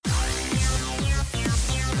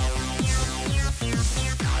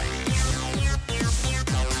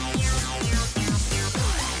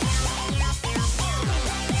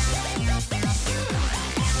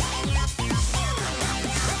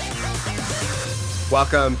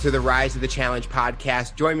Welcome to the Rise of the Challenge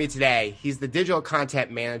podcast. Join me today. He's the digital content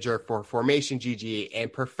manager for Formation GG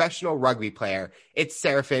and professional rugby player. It's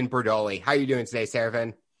Serafin Bordoli. How are you doing today,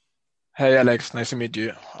 Serafin? Hey, Alex. Nice to meet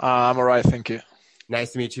you. I'm all right. Thank you.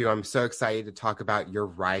 Nice to meet you. I'm so excited to talk about your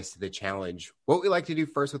rise to the challenge. What we like to do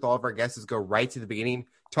first with all of our guests is go right to the beginning,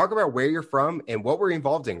 talk about where you're from and what we're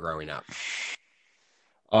involved in growing up.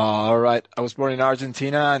 All right. I was born in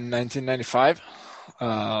Argentina in 1995,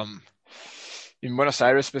 in Buenos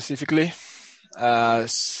Aires specifically.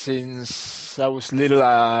 Since I was little,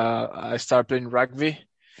 I started playing rugby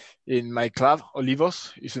in my club.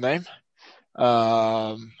 Olivos is the name.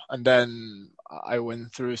 And then I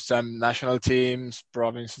went through some national teams,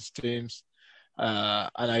 provinces teams, and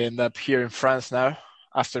I end up here in France now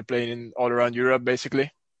after playing all around Europe,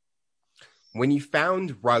 basically. When you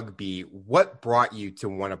found rugby, what brought you to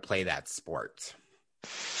want to play that sport?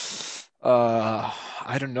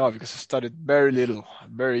 I don't know, because I started very little,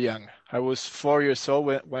 very young. I was 4 years old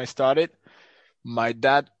when I started. My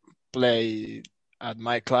dad played at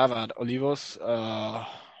my club at Olivos,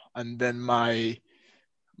 and then my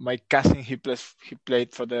cousin he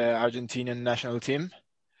played for the Argentinian national team.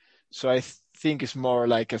 So I think it's more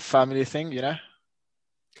like a family thing, you know.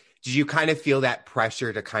 Did you kind of feel that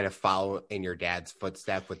pressure to kind of follow in your dad's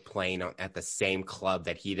footsteps with playing at the same club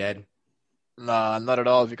that he did? No, not at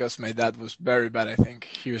all, because my dad was very bad, I think.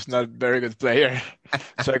 He was not a very good player.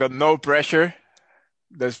 So I got no pressure.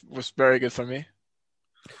 That was very good for me.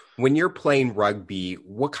 When you're playing rugby,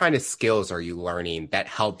 what kind of skills are you learning that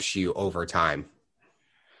helps you over time?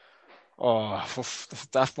 Oh, that's a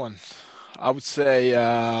tough one. I would say,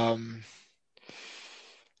 I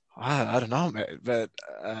don't know, but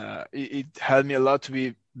it helped me a lot to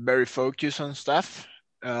be very focused on stuff.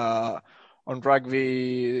 On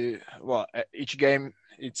rugby, well, each game,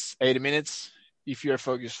 it's 80 minutes. If you're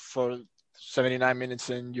focused for 79 minutes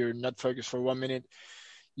and you're not focused for 1 minute,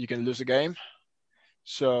 you can lose a game.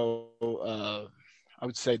 So I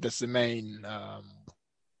would say that's the main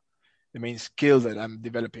skill that I'm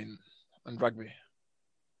developing on rugby.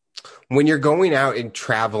 When you're going out and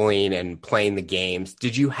traveling and playing the games,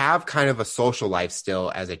 did you have kind of a social life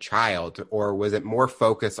still as a child, or was it more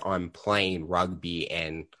focused on playing rugby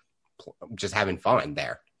and just having fun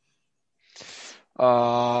there?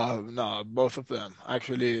 No, both of them.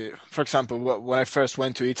 Actually, for example, when I first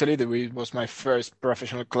went to Italy, that was my first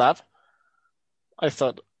professional club. I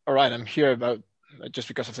thought, all right, I'm here just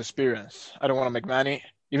because of the experience. I don't want to make money.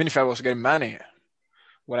 Even if I was getting money,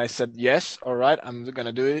 when I said yes, all right, I'm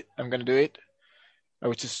gonna do it. I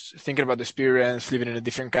was just thinking about the experience, living in a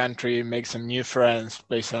different country, make some new friends,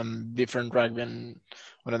 play some different rugby on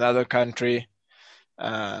another country,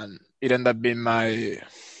 and it ended up being my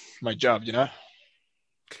job, you know.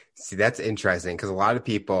 See, that's interesting because a lot of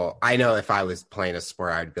people, I know if I was playing a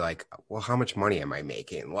sport, I'd be like, well, how much money am I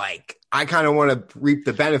making? Like, I kind of want to reap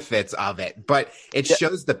the benefits of it, but it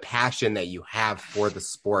shows the passion that you have for the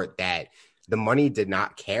sport that the money did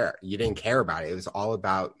not care. You didn't care about it. It was all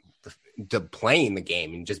about the playing the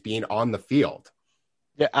game and just being on the field.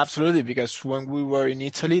 Yeah, absolutely. Because when we were in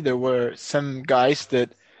Italy, there were some guys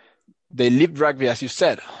that they lived rugby, as you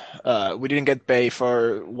said. We didn't get paid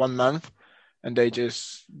for 1 month, and they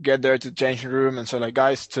just get there to the changing room and say, like,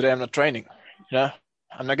 guys, today I'm not training. You know,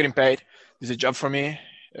 I'm not getting paid. This is a job for me.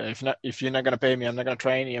 If you're not gonna pay me, I'm not gonna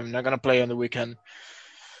train. I'm not gonna play on the weekend.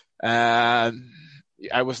 I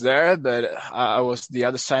was there, but I was the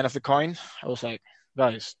other side of the coin. I was like,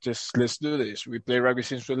 guys, just let's do this. We play rugby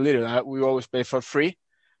since we're little. We always play for free.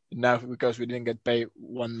 Now, because we didn't get paid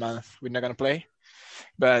 1 month, we're not gonna play.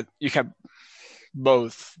 But you have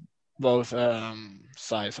both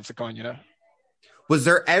sides of the coin, you know. Was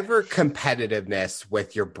there ever competitiveness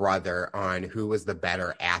with your brother on who was the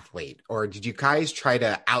better athlete, or did you guys try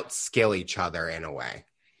to outskill each other in a way?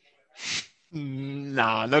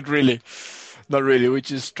 No, not really. Not really. We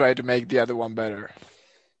just try to make the other one better.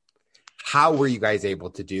 How were you guys able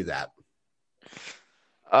to do that?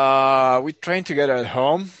 We train together at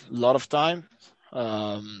home a lot of time,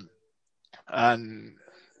 and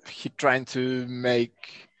he trying to make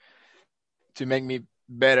me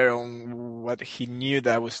better on what he knew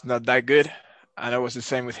that I was not that good, and I was the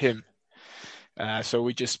same with him. So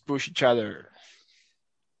we just push each other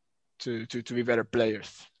to be better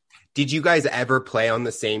players. Did you guys ever play on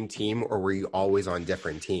the same team, or were you always on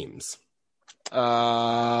different teams?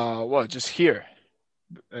 Well, just here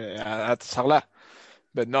at Sarlat,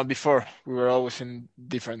 but not before. We were always in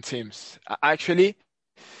different teams. Actually,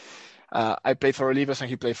 I played for Olivos and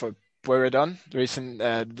he played for Pueyrredon. There is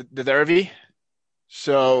the derby,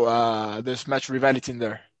 so there's much rivalry in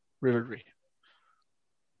there, rivalry.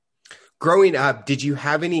 Growing up, did you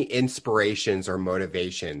have any inspirations or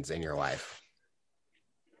motivations in your life?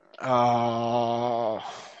 Uh,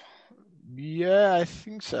 yeah, I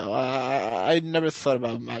think so. I never thought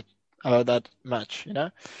about that much, you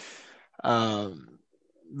know. Um,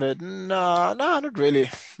 but no, not really,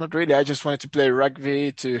 not really. I just wanted to play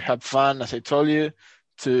rugby to have fun, as I told you,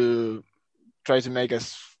 to try to make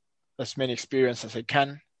as many experience as I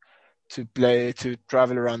can, to play, to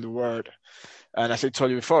travel around the world. And as I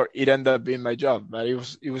told you before, it ended up being my job, but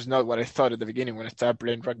it was not what I thought at the beginning when I started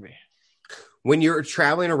playing rugby. When you're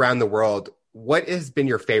traveling around the world, what has been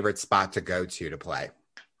your favorite spot to go to play?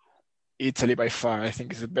 Italy by far, I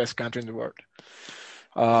think, is the best country in the world.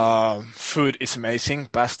 Food is amazing: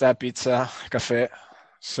 pasta, pizza, cafe.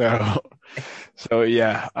 So, so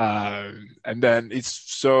yeah, and then it's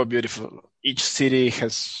so beautiful. Each city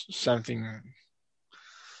has something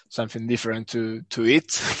different to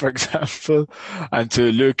eat, for example, and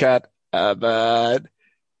to look at. But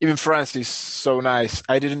even France is so nice.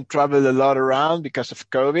 I didn't travel a lot around because of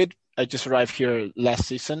COVID. I just arrived here last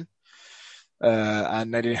season,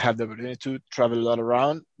 and I didn't have the opportunity to travel a lot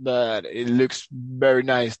around. But it looks very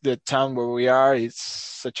nice. The town where we are is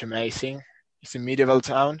such amazing. It's a medieval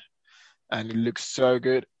town, and it looks so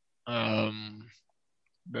good.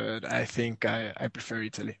 But I think I prefer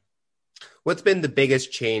Italy. What's been the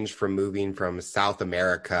biggest change from moving from South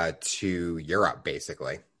America to Europe,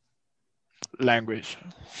 basically? Language,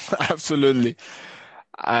 absolutely.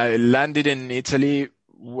 I landed in Italy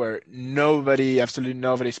where absolutely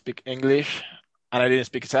nobody speak English, and I didn't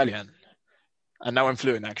speak Italian. And now I'm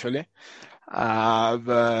fluent, actually.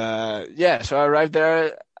 But yeah, so I arrived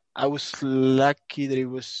there. I was lucky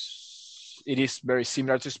that it is very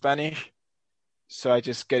similar to Spanish, so I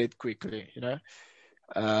just get it quickly, you know.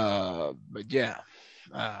 But yeah,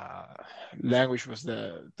 uh, language was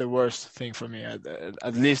the worst thing for me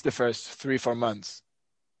at least the first 3 4 months.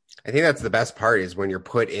 I think that's the best part is when you're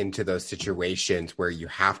put into those situations where you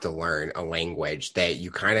have to learn a language that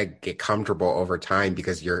you kind of get comfortable over time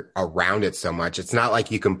because you're around it so much. It's not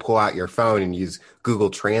like you can pull out your phone and use Google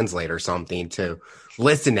Translate or something to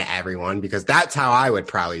listen to everyone because that's how I would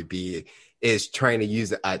probably be is trying to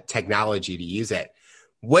use technology to use it.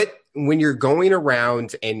 When you're going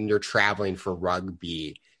around and you're traveling for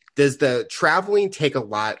rugby, does the traveling take a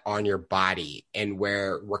lot on your body and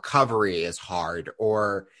where recovery is hard,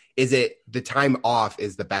 or is it the time off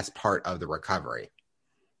is the best part of the recovery?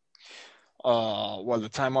 Well, the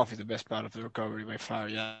time off is the best part of the recovery by far,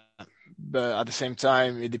 yeah. But at the same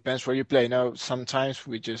time, it depends where you play. Now, sometimes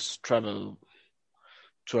we just travel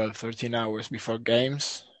 12, 13 hours before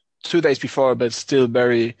games, 2 days before, but still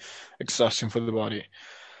very exhausting for the body.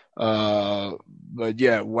 But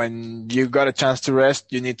yeah, when you got a chance to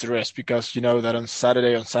rest, you need to rest because you know that on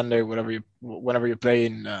Saturday, on Sunday, whenever you're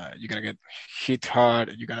playing, you're gonna get hit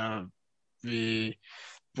hard. You're gonna be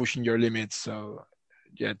pushing your limits. So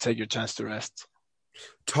yeah, take your chance to rest.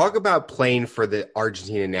 Talk about playing for the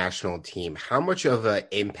Argentina national team. How much of an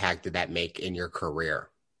impact did that make in your career?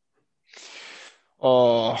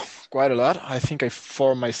 Oh, quite a lot. I think I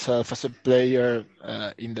formed myself as a player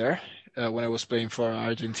in there when I was playing for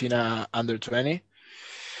Argentina under 20.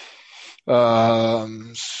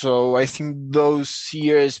 So I think those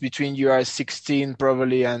years between you are 16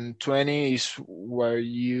 probably and 20 is where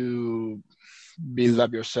you build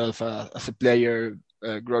up yourself as a player,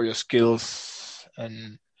 grow your skills,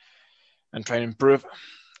 and try and improve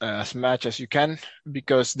as much as you can.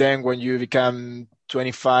 Because then when you become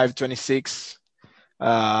 25, 26,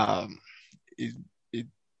 um, it, it,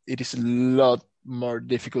 it is a lot more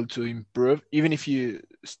difficult to improve, even if you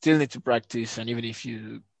still need to practice and even if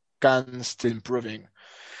you can still improving,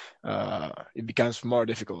 it becomes more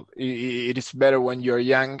difficult. It is better when you're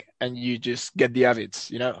young and you just get the habits,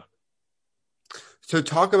 you know. So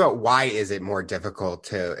talk about why is it more difficult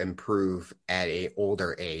to improve at a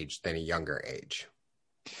older age than a younger age?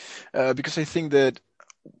 Because I think that,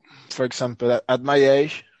 for example, at my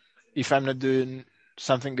age, if I'm not doing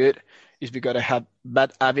something good, it's because I have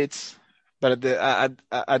bad habits. But at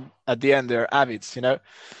the end, they're habits, you know.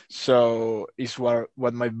 So it's what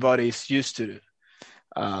my body is used to do.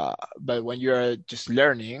 But when you're just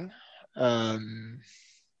learning, um,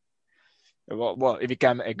 well, it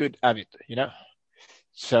become a good habit, you know.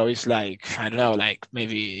 So it's like I don't know, like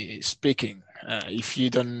maybe speaking. If you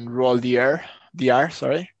don't roll the R,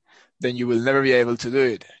 sorry, then you will never be able to do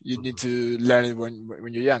it. You need to learn it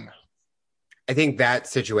when you're young. I think that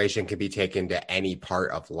situation can be taken to any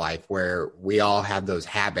part of life where we all have those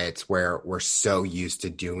habits where we're so used to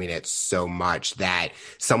doing it so much that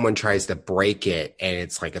someone tries to break it and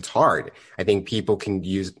it's like it's hard. I think people can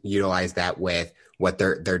utilize that with what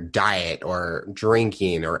their diet or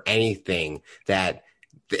drinking or anything, that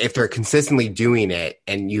if they're consistently doing it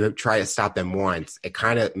and you try to stop them once, it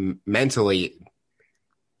kind of mentally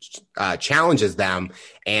challenges them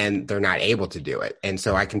and they're not able to do it. And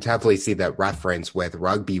so I can definitely see that reference with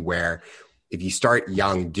rugby, where if you start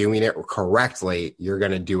young doing it correctly, you're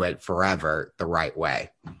going to do it forever the right way.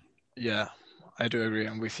 Yeah, I do agree.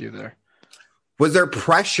 I'm with you there. Was there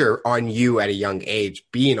pressure on you at a young age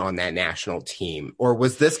being on that national team, or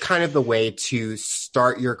was this kind of the way to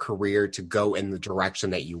start your career to go in the direction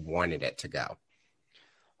that you wanted it to go?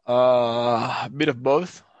 A bit of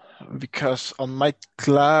both, because on my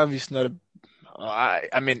club it's not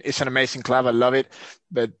I mean, it's an amazing club. I love it,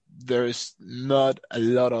 but there's not a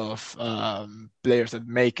lot of players that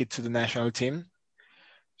make it to the national team.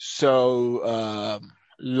 So a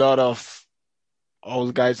lot of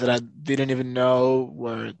old guys that I didn't even know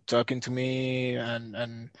were talking to me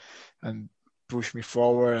and push me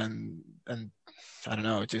forward and I don't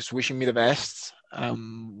know, just wishing me the best,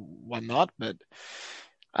 whatnot. But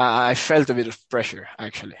I felt a bit of pressure,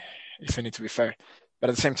 actually, if I need to be fair. But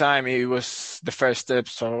at the same time, it was the first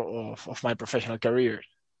steps of my professional career.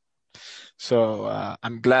 So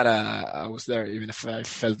I'm glad I was there, even if I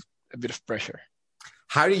felt a bit of pressure.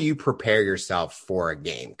 How do you prepare yourself for a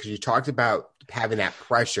game? Because you talked about having that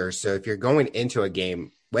pressure. So if you're going into a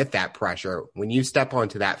game with that pressure, when you step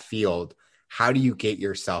onto that field, how do you get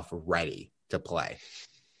yourself ready to play?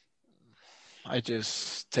 I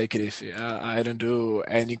just take it easy. I don't do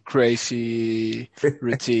any crazy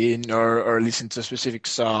routine or listen to a specific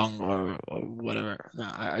song or whatever. No,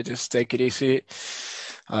 I just take it easy.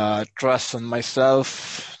 Trust on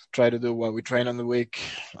myself. Try to do what we train on the week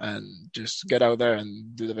and just get out there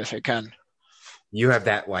and do the best I can. You have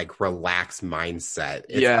that like relaxed mindset.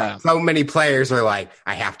 Yeah. So many players are like,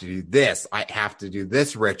 I have to do this. I have to do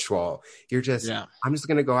this ritual. You're just, I'm just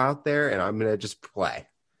going to go out there and I'm going to just play.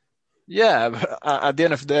 Yeah, but at the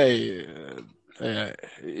end of the day,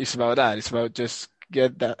 it's about that. It's about just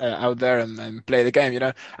get that out there and play the game. You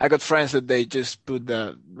know, I got friends that they just put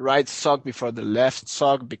the right sock before the left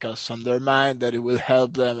sock because on their mind that it will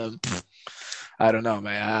help them. And I don't know,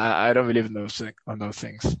 man. I don't believe in those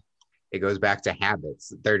things. It goes back to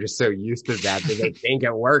habits. They're just so used to that they think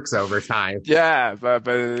it works over time. Yeah, but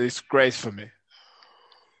it's great for me.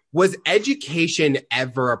 Was education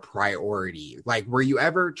ever a priority? Like, were you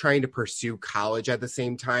ever trying to pursue college at the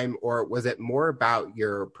same time, or was it more about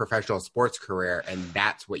your professional sports career and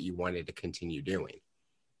that's what you wanted to continue doing?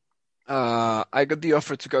 I got the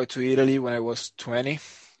offer to go to Italy when I was 20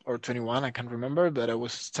 or 21. I can't remember, but I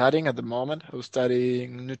was studying at the moment. I was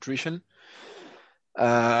studying nutrition.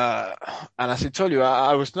 And as I told you,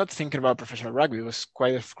 I was not thinking about professional rugby. It was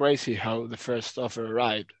quite crazy how the first offer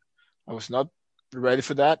arrived. I was not ready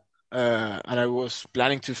for that. And I was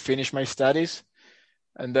planning to finish my studies.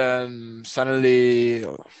 And then suddenly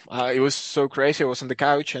it was so crazy. I was on the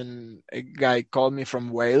couch and a guy called me from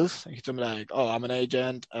Wales. And he told me like, oh, I'm an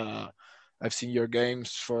agent. I've seen your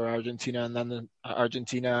games for Argentina and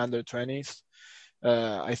Argentina under 20s.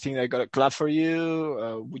 I think I got a club for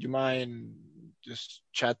you. Would you mind just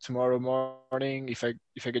chat tomorrow morning if I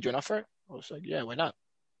get you an offer? I was like, yeah, why not?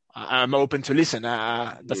 I'm open to listen.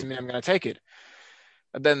 Doesn't mean I'm gonna take it.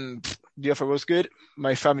 And then the offer was good.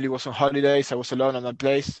 My family was on holidays. I was alone on that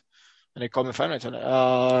place. And I called my family and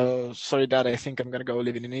said, sorry, Dad, I think I'm gonna go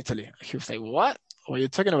living in Italy. He was like, what? What are you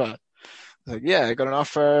talking about? I was like, yeah, I got an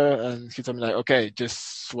offer. And he told me like, okay,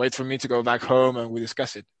 just wait for me to go back home and we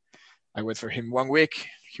discuss it. I waited for him 1 week.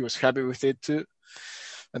 He was happy with it too.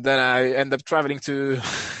 And then I ended up traveling to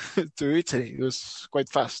to Italy. It was quite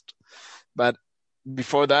fast. But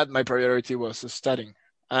before that, my priority was studying.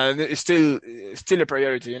 And it's still a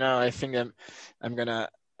priority. You know, I think I'm going to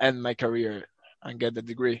end my career and get the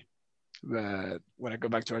degree when I go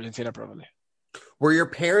back to Argentina, probably. Were your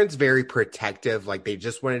parents very protective? Like they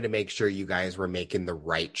just wanted to make sure you guys were making the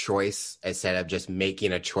right choice instead of just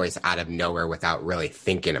making a choice out of nowhere without really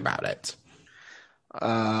thinking about it?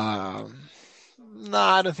 No,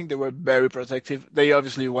 I don't think they were very protective. They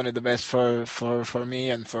obviously wanted the best for me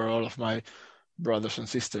and for all of my brothers and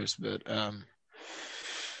sisters, but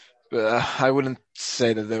I wouldn't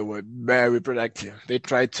say that they were very protective. They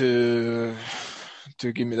tried to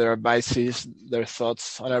give me their advices, their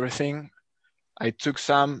thoughts on everything. I took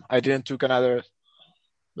some, I didn't took another,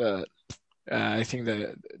 but I think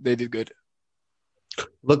that they did good.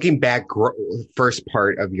 Looking back, first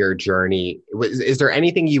part of your journey, is there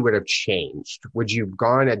anything you would have changed? Would you have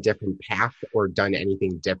gone a different path or done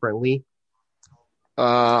anything differently?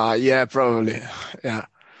 Yeah, probably. Yeah.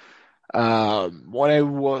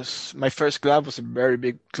 My first club was a very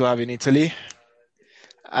big club in Italy.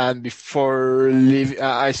 And before leaving,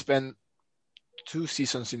 I spent 2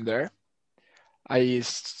 seasons in there. I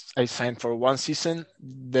signed for 1 season.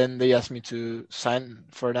 Then they asked me to sign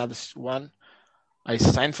for another one. I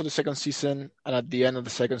signed for the second season, and at the end of the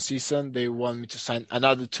second season, they want me to sign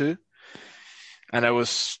another 2. And I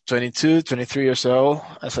was 22, 23 years old.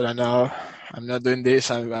 I said, no, I'm not doing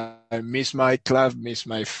this. I miss my club, miss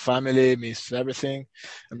my family, miss everything.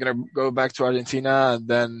 I'm going to go back to Argentina and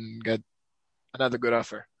then get another good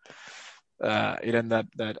offer. It ended up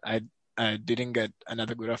that I didn't get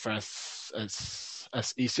another good offer as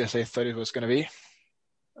easy as I thought it was going to be.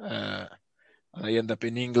 I ended up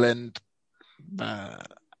in England.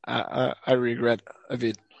 I regret a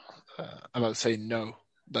bit about saying no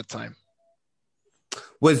that time.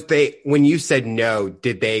 When you said no,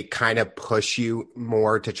 did they kind of push you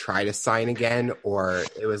more to try to sign again? Or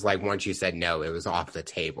it was like once you said no, it was off the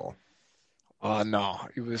table? No,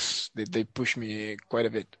 it was, they pushed me quite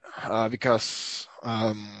a bit because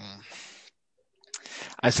I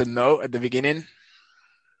said no at the beginning.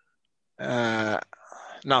 No.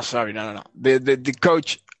 The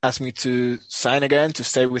coach asked me to sign again, to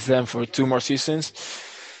stay with them for 2 more seasons.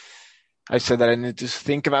 I said that I need to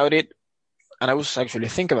think about it. And I was actually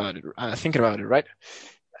thinking about it, right?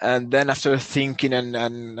 And then after thinking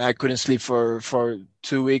and I couldn't sleep for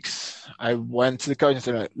 2 weeks, I went to the coach and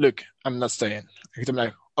said, look, I'm not staying. I'm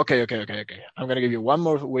like, okay. I'm going to give you 1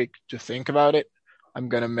 more week to think about it. I'm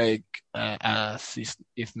going to make as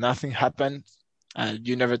if nothing happened.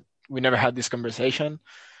 We never had this conversation.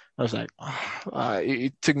 I was like,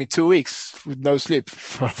 it took me 2 weeks with no sleep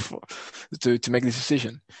to make this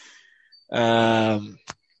decision.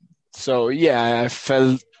 So yeah, I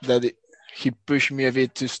felt that he pushed me a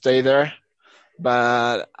bit to stay there,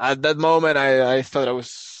 but at that moment, I thought I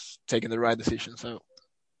was taking the right decision. So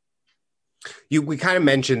we kind of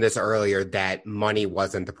mentioned this earlier that money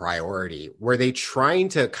wasn't the priority. Were they trying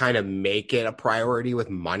to kind of make it a priority with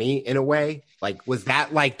money in a way? Like, was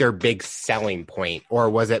that like their big selling point, or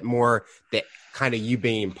was it more that kind of you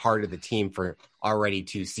being part of the team for already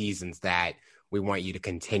 2 seasons that we want you to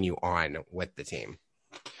continue on with the team?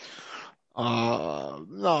 No,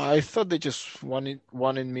 I thought they just wanted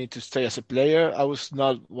me to stay as a player. I was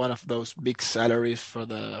not one of those big salaries for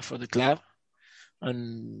the club,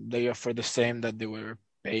 and they offered the same that they were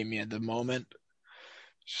paying me at the moment.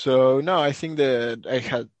 So no, I think that I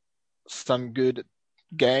had some good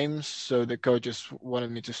games, so the coach just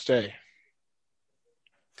wanted me to stay.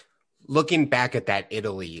 Looking back at that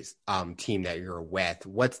Italy team that you're with,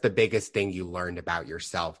 what's the biggest thing you learned about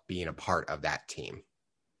yourself being a part of that team?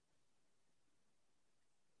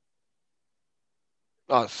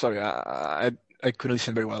 Oh, sorry, I couldn't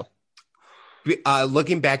listen very well.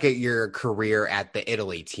 Looking back at your career at the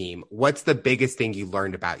Italy team, what's the biggest thing you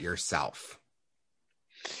learned about yourself?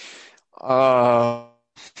 That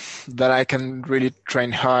I can really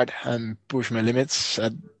train hard and push my limits.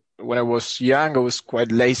 When I was young, I was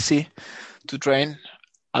quite lazy to train.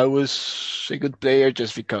 I was a good player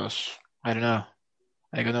just because, I don't know,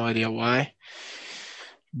 I got no idea why.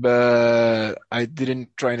 But I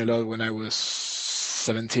didn't train a lot when I was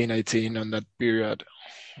 17, 18 on that period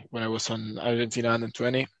when I was on Argentina under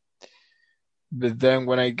 20. But then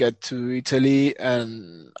when I get to Italy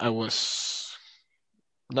and I was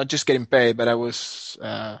not just getting paid, but I was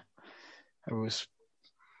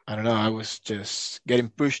just getting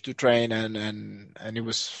pushed to train and it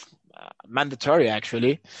was mandatory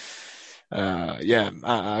actually.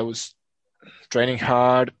 I was training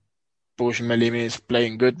hard, pushing my limits,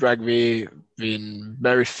 playing good rugby, being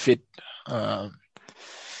very fit.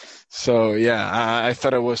 So yeah, I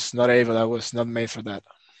thought I was not made for that.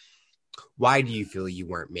 Why do you feel you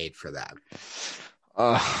weren't made for that?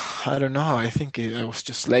 I don't know. I think I was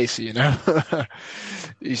just lazy, you know.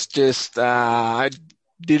 It's just I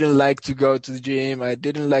didn't like to go to the gym. I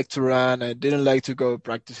didn't like to run. I didn't like to go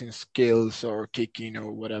practicing skills or kicking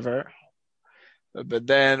or whatever. But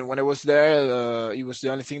then when I was there, it was the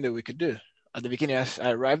only thing that we could do. At the beginning, as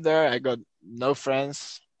I arrived there, I got no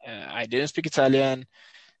friends. I didn't speak Italian.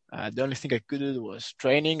 The only thing I could do was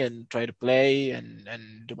training and try to play and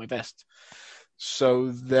do my best.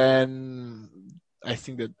 So then I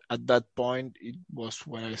think that at that point, it was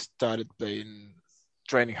when I started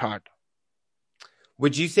training hard.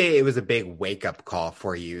 Would you say it was a big wake-up call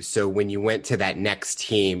for you? So when you went to that next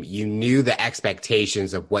team, you knew the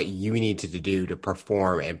expectations of what you needed to do to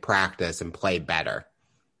perform and practice and play better?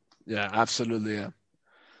 Yeah, absolutely. Yeah.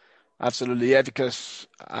 Absolutely, yeah, because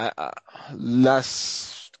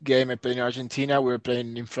last game I played in Argentina, we were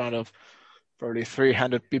playing in front of probably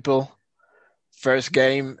 300 people. First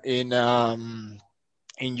game in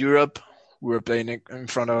Europe, We were playing in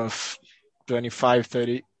front of 25,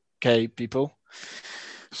 30K people.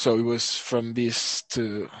 So it was from this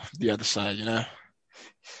to the other side,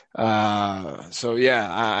 So yeah,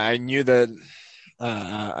 I knew that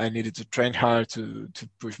I needed to train hard to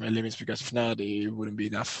push my limits, because if not, it wouldn't be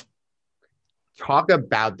enough. Talk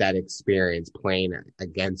about that experience playing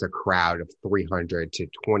against a crowd of 300 to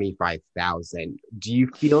 25,000. Do you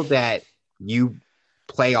feel that you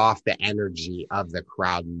play off the energy of the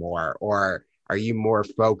crowd more, or are you more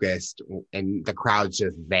focused and the crowd's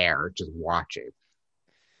just there, just watching?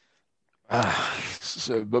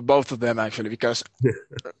 But both of them actually, because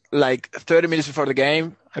like 30 minutes before the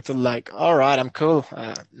game, I felt like, all right, I'm cool.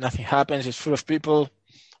 Nothing happens. It's full of people.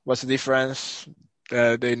 What's the difference?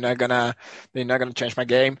 They're not gonna change my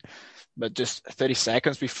game. But just 30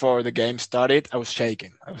 seconds before the game started, I was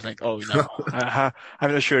shaking. I was like, oh no,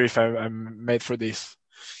 I'm not sure if I'm made for this.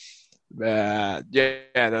 The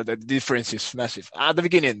difference is massive at the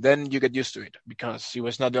beginning. Then you get used to it, because it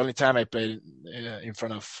was not the only time I played in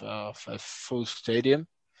front of a full stadium.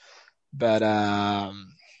 But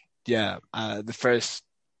the first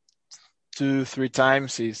 2-3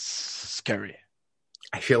 times is scary.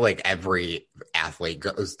 I feel like every athlete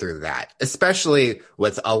goes through that, especially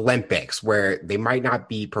with Olympics, where they might not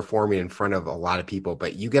be performing in front of a lot of people,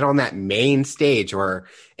 but you get on that main stage, or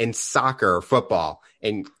in soccer or football,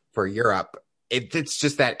 and for Europe, it's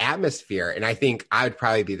just that atmosphere. And I think I would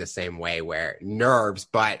probably be the same way, where nerves,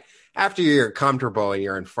 but after you're comfortable and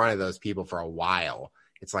you're in front of those people for a while,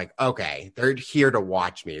 it's like, okay, they're here to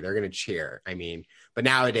watch me. They're going to cheer. I mean, but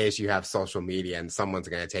nowadays you have social media and someone's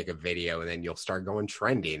going to take a video and then you'll start going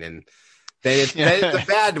trending. And then it's a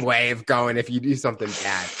bad way of going if you do something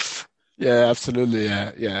bad. Yeah, absolutely.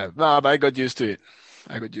 Yeah. No, but I got used to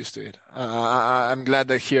it. I'm glad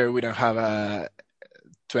that here we don't have a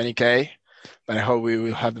 20K, but I hope we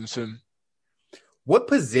will have them soon. What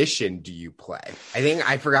position do you play? I think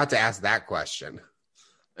I forgot to ask that question.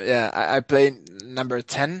 Yeah, I play number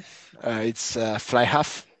 10. It's fly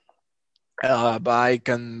half. But I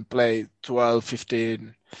can play 12,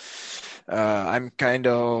 15. I'm kind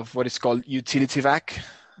of what is called utility back.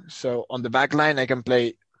 So on the back line, I can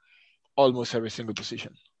play almost every single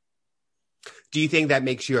position. Do you think that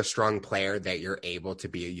makes you a strong player, that you're able to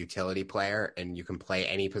be a utility player and you can play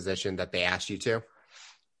any position that they ask you to?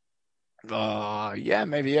 Yeah,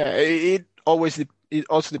 maybe. Yeah, it also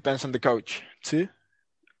depends on the coach too.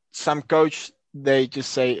 Some coach, they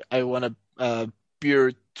just say, I want a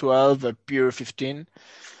pure 12, a pure 15.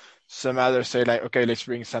 Some others say like, okay, let's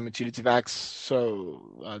bring some utility backs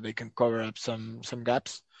so they can cover up some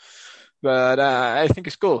gaps. But I think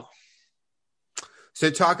it's cool. So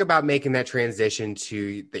talk about making that transition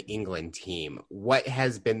to the England team. What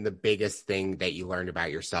has been the biggest thing that you learned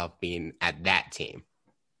about yourself being at that team?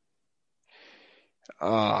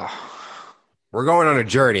 We're going on a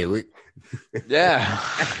journey.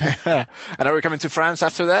 Yeah. And are we coming to France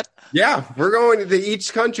after that? Yeah, we're going to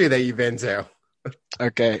each country that you've been to.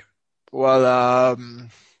 Okay. Well,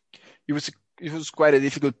 it was quite a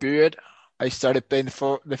difficult period. I started playing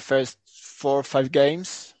for the first 4 or 5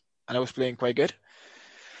 games, and I was playing quite good.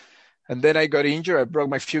 And then I got injured. I broke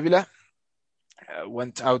my fibula. I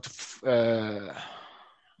went out. I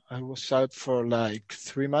was out for like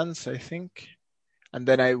 3 months, I think. And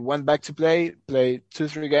then I went back to play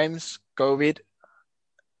 2-3 games, COVID.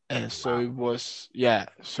 And so it was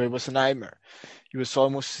a nightmare. It was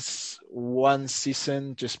almost one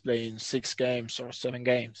season just playing 6 games or 7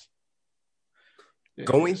 games.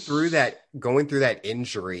 Going through that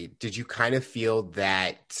injury, did you kind of feel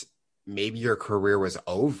that maybe your career was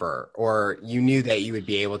over, or you knew that you would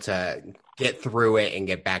be able to get through it and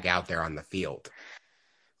get back out there on the field?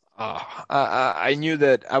 I knew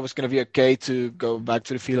that I was going to be okay to go back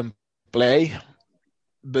to the field and play.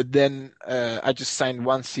 But then I just signed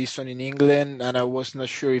 1 season in England, and I was not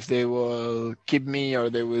sure if they will keep me or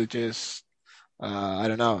they will just, I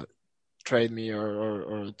don't know, trade me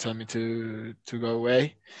or tell me to go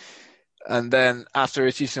away. And then after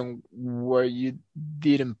a season where you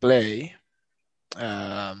didn't play,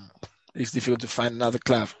 it's difficult to find another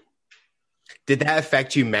club. Did that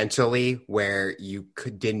affect you mentally, where you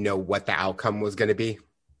didn't know what the outcome was going to be?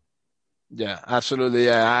 Yeah, absolutely.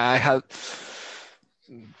 Yeah, I had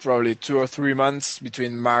probably 2 or 3 months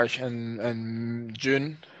between March and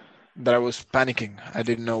June that I was panicking. I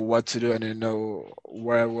didn't know what to do. I didn't know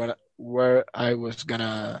where I was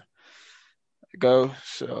gonna go.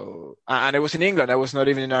 So, and I was in England. I was not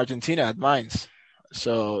even in Argentina at Mainz.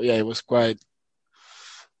 So yeah, it was quite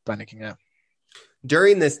panicking. Yeah.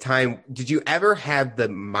 During this time, did you ever have the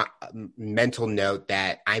mental note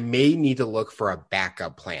that I may need to look for a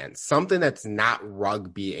backup plan, something that's not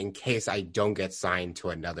rugby in case I don't get signed to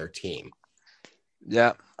another team?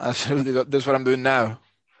 Yeah, absolutely. That's what I'm doing now.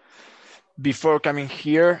 Before coming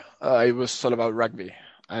here, it was all about rugby.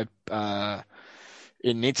 I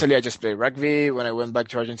In Italy, I just played rugby. When I went back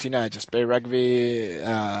to Argentina, I just played rugby.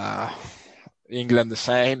 England, the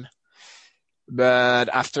same. But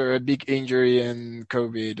after a big injury and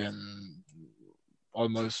COVID and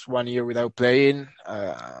almost 1 year without playing,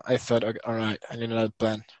 I thought, okay, all right, I need another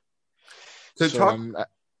plan. So So talk. I'm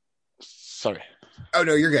sorry. Oh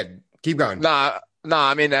no, you're good. Keep going. No, no.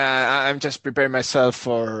 I mean, I'm just preparing myself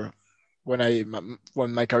for when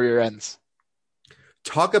my career ends.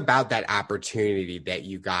 Talk about that opportunity that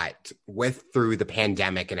you got with through the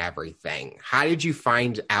pandemic and everything. How did you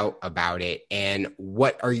find out about it, and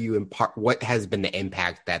what are you what has been the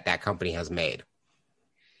impact that that company has made?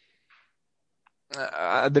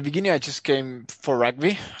 At the beginning, I just came for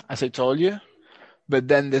rugby, as I told you, but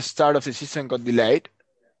then the start of the season got delayed,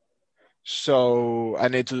 so I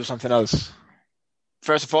need to do something else.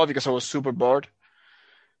 First of all, because I was super bored,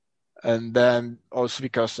 and then also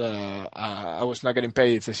because I was not getting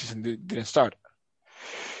paid if the season didn't start.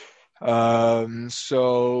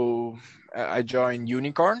 So I joined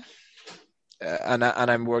Unicorn, and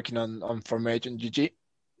I'm working on Formation GG,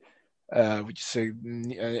 which is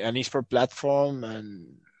an esport platform,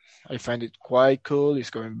 and I find it quite cool. It's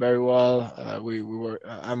going very well.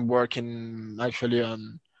 I'm working actually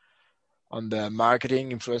on the marketing,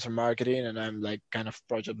 influencer marketing, and I'm like kind of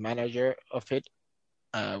project manager of it.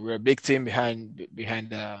 We're a big team behind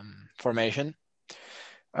Formation.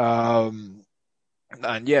 And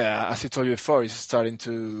yeah, as I told you before, it's starting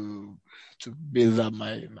to build up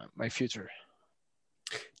my future.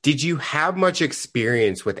 Did you have much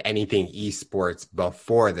experience with anything esports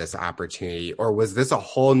before this opportunity, or was this a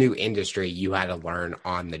whole new industry you had to learn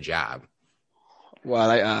on the job?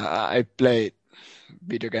 Well, I played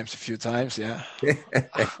video games a few times, yeah,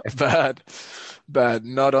 but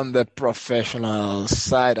not on the professional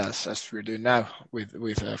side as we're doing now with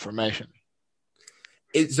Formation.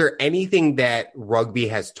 Is there anything that rugby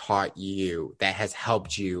has taught you that has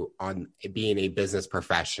helped you on being a business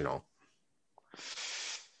professional?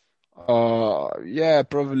 Yeah,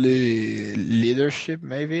 probably leadership,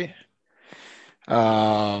 maybe,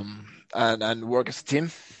 and work as a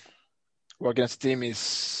team. Working as a team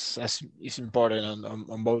is important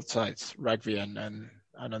on both sides, rugby and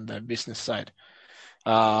on the business side.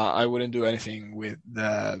 I wouldn't do anything with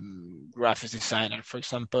the graphics designer, for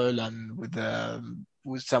example, and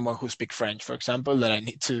with someone who speaks French, for example, that I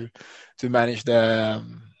need to manage the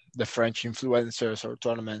French influencers or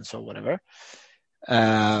tournaments or whatever.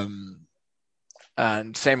 And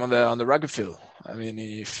same on the rugby field. I mean,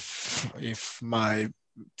 if my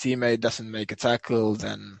teammate doesn't make a tackle,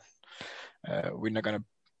 then we're not gonna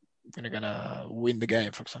win the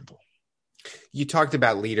game, for example. You talked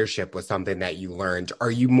about leadership was something that you learned. Are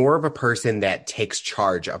you more of a person that takes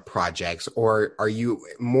charge of projects, or are you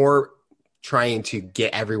more trying to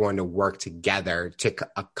get everyone to work together to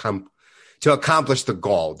accomplish the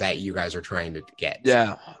goal that you guys are trying to get?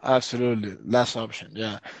 Yeah, absolutely. Last option.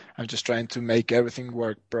 Yeah, I'm just trying to make everything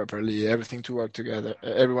work properly, everything to work together,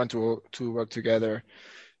 everyone to work together.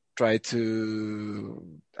 Try to,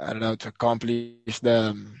 I don't know, to accomplish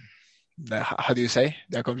the how do you say,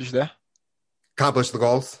 the accomplish Accomplish the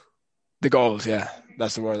goals? the goals. Yeah,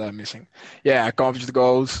 that's the word I'm missing. Yeah, accomplish the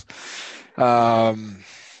goals. Um,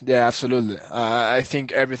 yeah, absolutely. I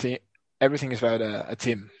think everything is about a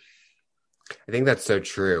team. I think that's so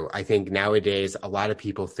true. I think nowadays a lot of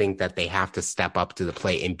people think that they have to step up to the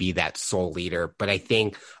plate and be that sole leader. But I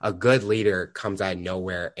think a good leader comes out of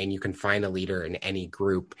nowhere, and you can find a leader in any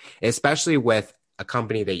group, especially with a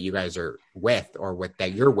company that you guys are with or with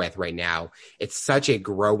that you're with right now. It's such a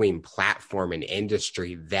growing platform and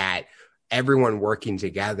industry that everyone working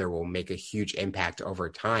together will make a huge impact over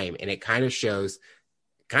time. And it kind of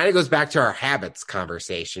goes back to our habits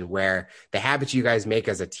conversation, where the habits you guys make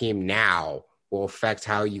as a team now will affect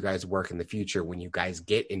how you guys work in the future when you guys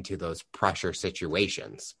get into those pressure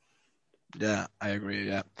situations. Yeah, I agree.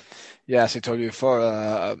 Yeah, yeah. As I told you before,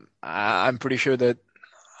 I'm pretty sure that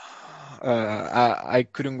I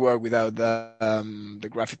couldn't work without the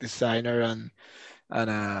graphic designer and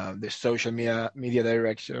the social media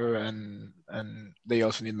director, and they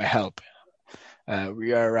also need my help.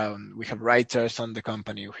 We have writers on the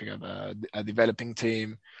company. We have a developing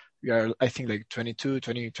team. We are, I think, like 22,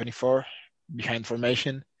 20, 24 behind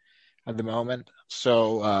Formation at the moment.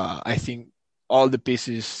 So I think all the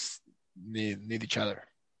pieces need each other.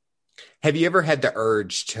 Have you ever had the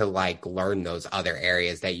urge to like learn those other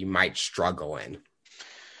areas that you might struggle in?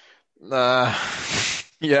 Uh,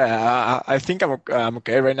 yeah, I think I'm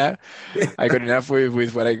okay right now. I got enough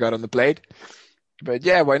with what I got on the plate. But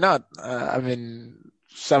yeah, why not? I mean,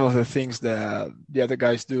 some of the things that the other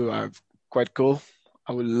guys do are quite cool.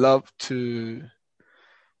 I would love to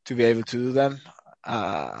be able to do them.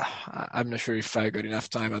 I'm not sure if I got enough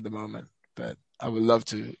time at the moment, but I would love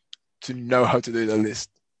to know how to do it at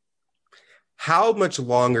least. How much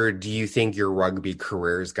longer do you think your rugby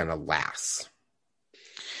career is going to last?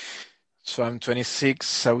 So I'm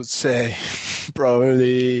 26. I would say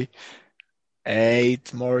probably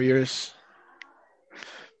 8 more years.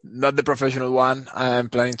 Not the professional one. I'm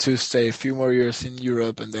planning to stay a few more years in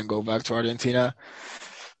Europe and then go back to Argentina,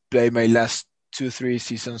 play my last 2, 3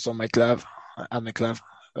 seasons on my club, at my club.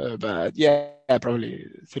 But yeah, probably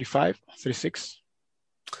 35, 36.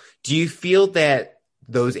 Do you feel that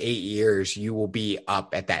those 8 years you will be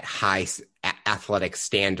up at that high athletic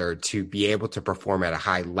standard to be able to perform at a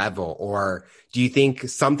high level? Or do you think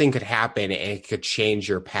something could happen and it could change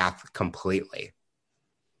your path completely?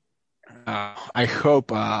 I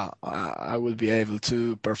hope I will be able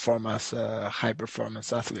to perform as a high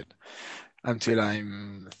performance athlete until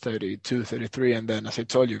I'm 32, 33, and then, as I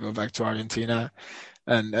told you, go back to Argentina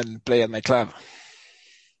and play at my club.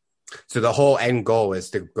 So the whole end goal is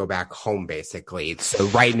to go back home, basically. So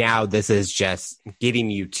right now, this is just getting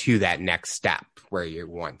you to that next step where you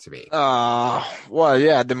want to be. Well,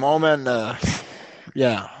 yeah, at the moment,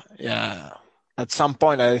 yeah. At some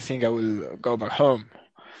point, I think I will go back home.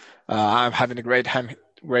 I'm having a great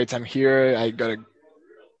time here. I got a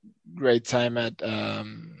great time at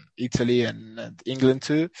Italy and England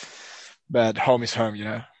too. But home is home, you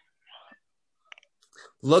know.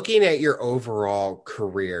 Looking at your overall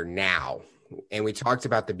career now, and we talked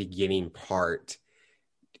about the beginning part,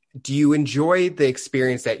 do you enjoy the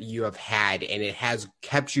experience that you have had and it has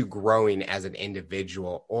kept you growing as an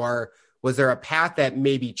individual? Or was there a path that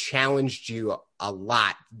maybe challenged you a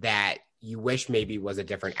lot that you wish maybe was a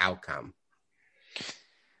different outcome?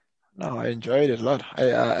 No, I enjoyed it a lot.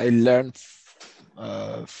 I learned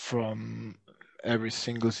from every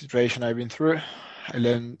single situation I've been through. I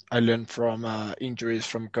learned from injuries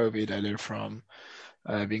from COVID. I learned from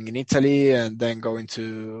being in Italy and then going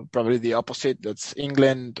to probably the opposite. That's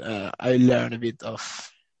England. I learned a bit of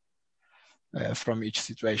from each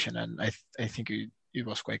situation, and I think it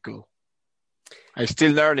was quite cool. I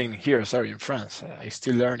still learning here. Sorry, in France. I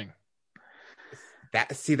still learning.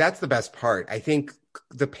 That's the best part. I think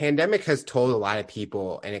the pandemic has told a lot of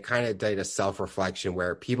people, and it kind of did a self-reflection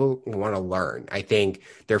where people want to learn. I think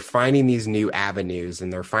they're finding these new avenues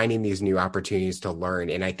and they're finding these new opportunities to learn.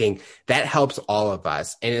 And I think that helps all of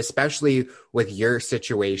us. And especially with your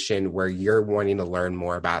situation where you're wanting to learn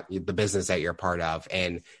more about the business that you're part of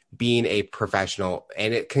and being a professional,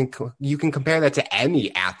 and you can compare that to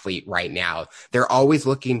any athlete right now. They're always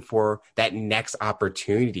looking for that next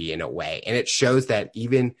opportunity in a way. And it shows that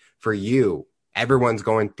even for you, everyone's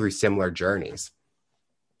going through similar journeys.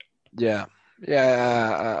 Yeah,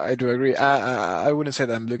 yeah, I do agree. I wouldn't say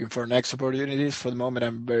that I'm looking for next opportunities. For the moment,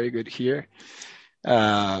 I'm very good here.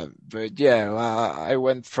 But yeah, I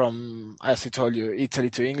went from, as I told you, Italy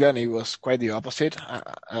to England. It was quite the opposite.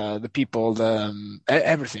 The people,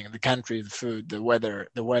 everything, the country, the food, the weather,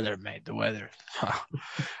 mate, the weather.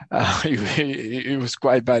 It was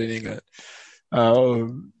quite bad in England.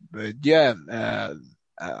 But yeah,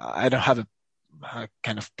 I don't have a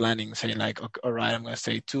kind of planning saying like, okay, all right, I'm going to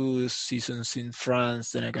stay 2 seasons in France,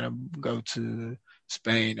 then I'm going to go to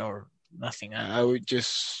Spain or nothing. I would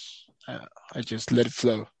just, I just let it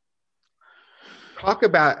flow. Talk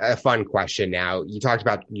about a fun question now. You talked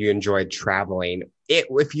about you enjoyed traveling.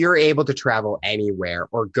 If you're able to travel anywhere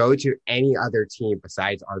or go to any other team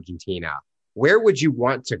besides Argentina, where would you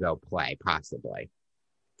want to go play, possibly?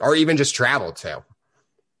 Or even just travel to?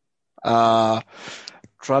 Uh,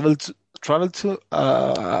 travel to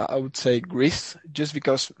I would say Greece, just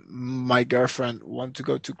because my girlfriend wants to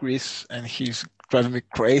go to Greece and he's driving me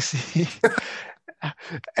crazy.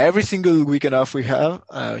 Every single weekend off we have,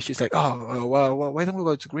 she's like, "Oh, well, why don't we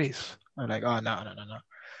go to Greece?" I'm like, "Oh, no.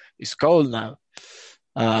 It's cold now."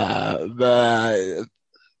 But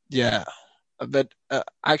yeah, but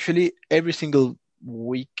actually, every single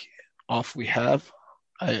week off we have,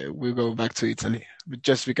 we go back to Italy,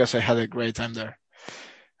 just because I had a great time there.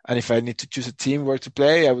 And if I need to choose a team where to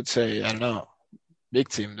play, I would say, I don't know, big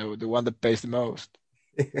team, the one that pays the most.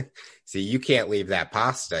 See, you can't leave that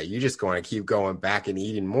pasta. You just going to keep going back and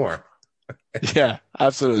eating more. Yeah,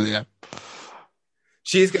 absolutely. Yeah.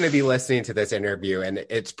 she's going to be listening to this interview, and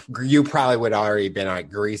it's you probably would already been on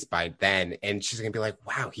Greece by then, and she's going to be like,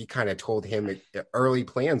 "Wow, he kind of told him early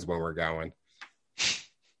plans when we're going."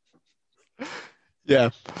 Yeah.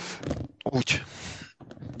 Ouch.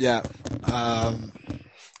 Yeah. Oh,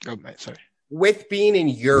 mate, sorry. With being in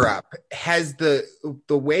Europe, has the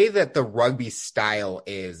way that the rugby style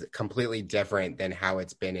is completely different than how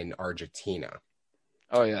it's been in Argentina?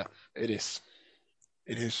 Oh, yeah, it is.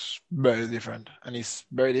 It is very different, and it's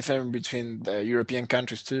very different between the European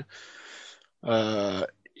countries too.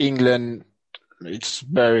 England, it's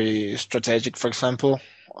very strategic, for example.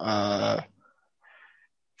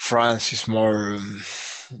 France is more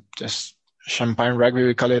just champagne rugby,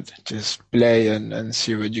 we call it. Just play and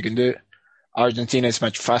see what you can do. Argentina is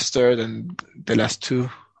much faster than the last two.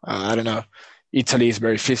 I don't know. Italy is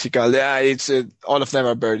very physical. Yeah, it's all of them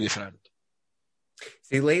are very different.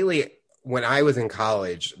 See, lately, when I was in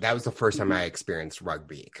college, that was the first time I experienced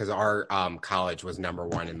rugby because our college was number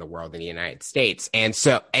one in the world in the United States. And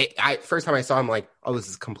so I first time I saw him, like, oh, this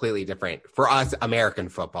is completely different. For us, American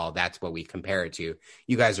football, that's what we compare it to.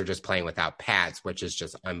 You guys are just playing without pads, which is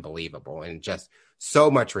just unbelievable. And just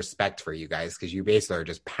so much respect for you guys because you basically are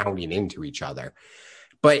just pounding into each other.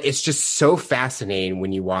 But it's just so fascinating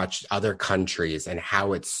when you watch other countries and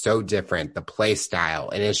how it's so different, the play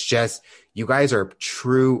style. And it's just, you guys are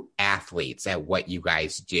true athletes at what you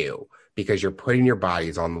guys do because you're putting your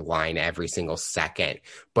bodies on the line every single second.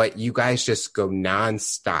 But you guys just go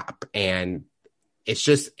nonstop. And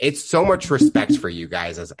it's so much respect for you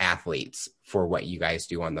guys as athletes for what you guys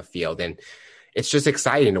do on the field. And it's just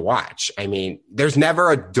exciting to watch. I mean, there's never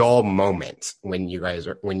a dull moment when you guys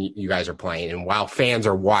are playing and while fans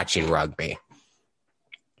are watching rugby.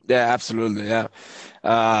 Yeah, absolutely. Yeah.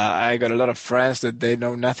 I got a lot of friends that they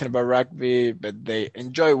know nothing about rugby, but they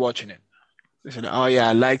enjoy watching it. They said, "Oh yeah,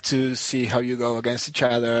 I like to see how you go against each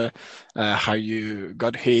other, how you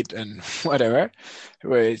got hit and whatever,"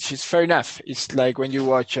 which is fair enough. It's like when you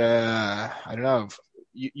watch, I don't know,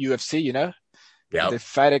 UFC, you know? Yep. The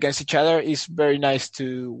fight against each other is very nice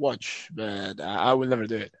to watch, but I will never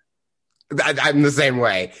do it. I'm the same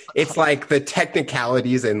way. It's like the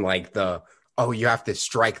technicalities and like oh, you have to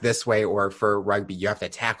strike this way, or for rugby, you have to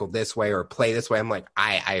tackle this way or play this way. I'm like,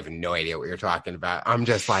 I have no idea what you're talking about. I'm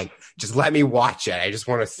just like, just let me watch it. I just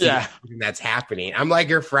want to see everything that's happening. I'm like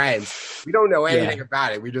your friends. We don't know anything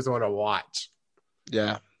about it. We just want to watch.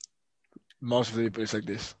 Yeah. Most of the people is like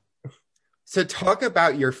this. So talk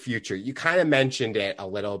about your future. You kind of mentioned it a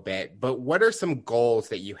little bit, but what are some goals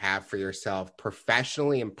that you have for yourself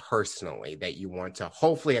professionally and personally that you want to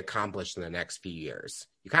hopefully accomplish in the next few years?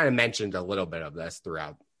 You kind of mentioned a little bit of this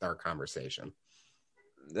throughout our conversation.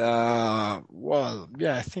 Well,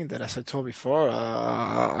 yeah, I think that as I told before,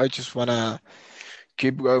 I just want to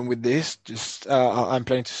keep going with this. Just I'm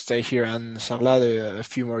planning to stay here in San Lado a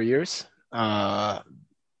few more years.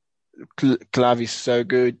 Club is so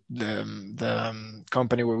good. The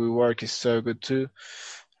company where we work is so good too.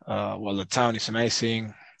 Well, the town is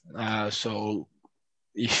amazing. So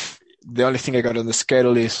if the only thing I got on the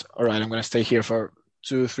schedule is, all right, I'm going to stay here for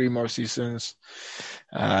 2-3 more seasons,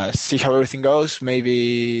 see how everything goes.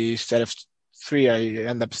 Maybe instead of 3, I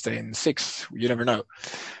end up staying 6. You never know.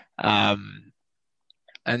 And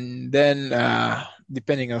then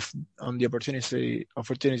depending on the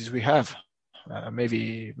opportunities we have,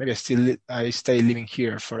 maybe I stay living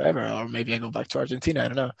here forever, or maybe I go back to Argentina. I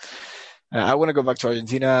don't know. I want to go back to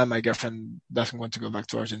Argentina. My girlfriend doesn't want to go back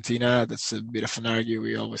to Argentina. That's a bit of an argue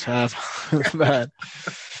we always have.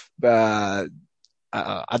 but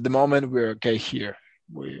at the moment we're okay here.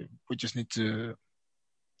 We just need to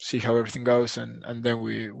see how everything goes, and then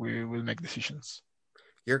we will make decisions.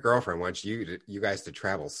 Your girlfriend wants you guys to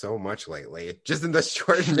travel so much lately. Just in the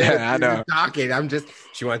short minute I know. Talking,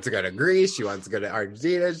 she wants to go to Greece. She wants to go to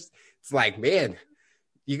Argentina. It's like, man,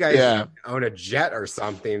 you guys own a jet or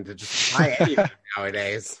something to just fly anywhere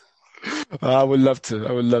nowadays. I would love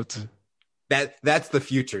to. That's the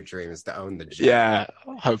future dream, is to own the jet. Yeah,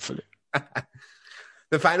 hopefully.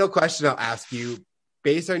 The final question I'll ask you,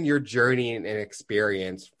 based on your journey and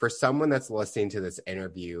experience, for someone that's listening to this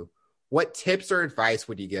interview, what tips or advice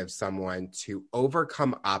would you give someone to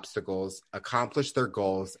overcome obstacles, accomplish their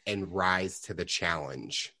goals, and rise to the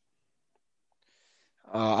challenge?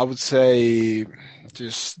 I would say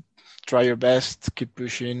just try your best, keep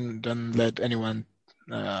pushing, don't let anyone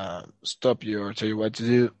stop you or tell you what to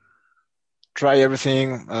do. Try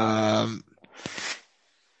everything. I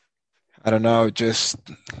don't know, just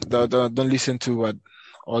don't listen to what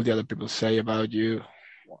all the other people say about you.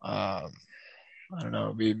 I don't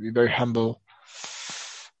know, be very humble.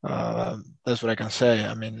 That's what I can say.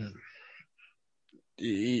 I mean,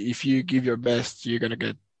 if you give your best, you're gonna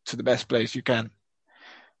get to the best place you can.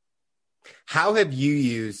 How have you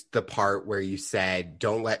used the part where you said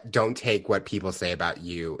don't take what people say about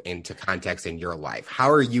you into context in your life? How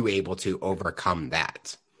are you able to overcome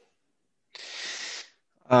that?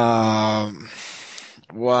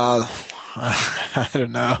 Well, I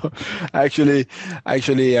don't know. Actually,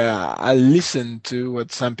 I listened to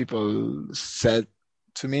what some people said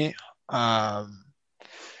to me. And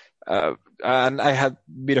I had a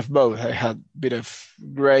bit of both. I had a bit of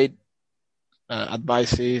great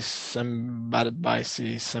advices, some bad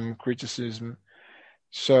advices, some criticism.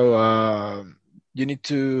 So you need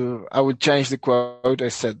to. I would change the quote I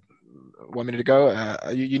said 1 minute ago.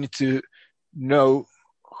 You need to know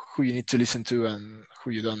who you need to listen to and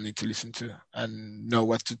who you don't need to listen to, and know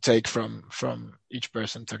what to take from each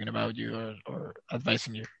person talking about you or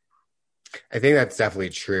advising you. I think that's definitely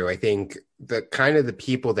true. I think the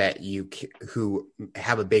people that who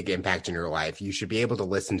have a big impact in your life, you should be able to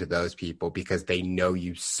listen to those people because they know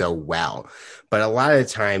you so well. But a lot of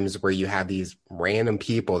times where you have these random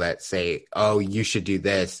people that say, oh, you should do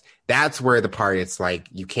this, that's where the part it's like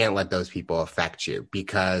you can't let those people affect you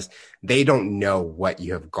because they don't know what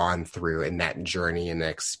you have gone through in that journey and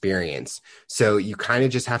experience. So you kind of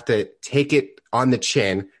just have to take it on the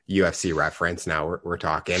chin, UFC reference. Now we're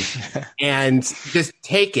talking and just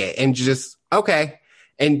take it and just, okay.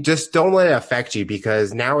 And just don't let it affect you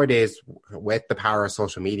because nowadays with the power of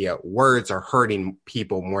social media, words are hurting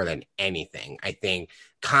people more than anything. I think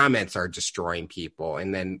comments are destroying people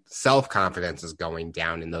and then self-confidence is going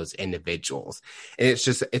down in those individuals. And it's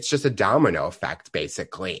just a domino effect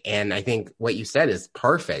basically. And I think what you said is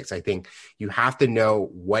perfect. I think you have to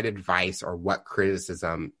know what advice or what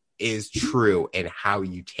criticism is true and how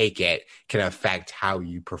you take it can affect how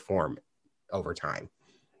you perform over time.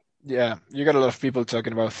 Yeah, you got a lot of people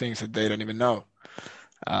talking about things that they don't even know.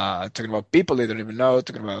 Talking about people they don't even know,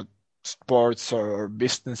 talking about sports or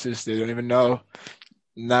businesses they don't even know.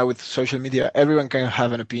 Now with social media, everyone can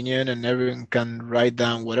have an opinion and everyone can write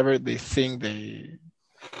down whatever they think.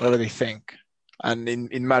 And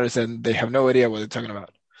in matters that they have no idea what they're talking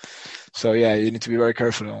about. So yeah, you need to be very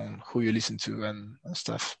careful on who you listen to and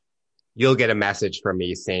stuff. You'll get a message from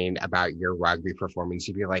me saying about your rugby performance.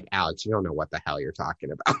 You'd be like, Alex, you don't know what the hell you're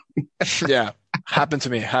talking about. Yeah, happens to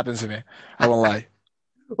me. I won't lie.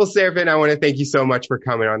 Well, Serafin, I want to thank you so much for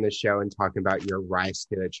coming on the show and talking about your rise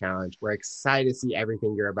to the challenge. We're excited to see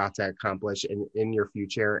everything you're about to accomplish in your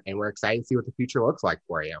future, and we're excited to see what the future looks like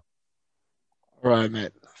for you. All right,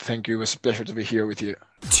 mate. Thank you. It was a pleasure to be here with you.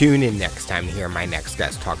 Tune in next time to hear my next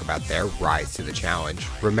guest talk about their rise to the challenge.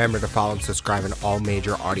 Remember to follow and subscribe on all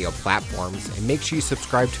major audio platforms, and make sure you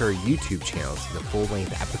subscribe to our YouTube channel to the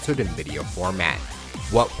full-length episode in video format.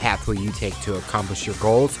 What path will you take to accomplish your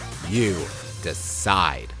goals? You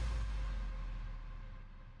decide.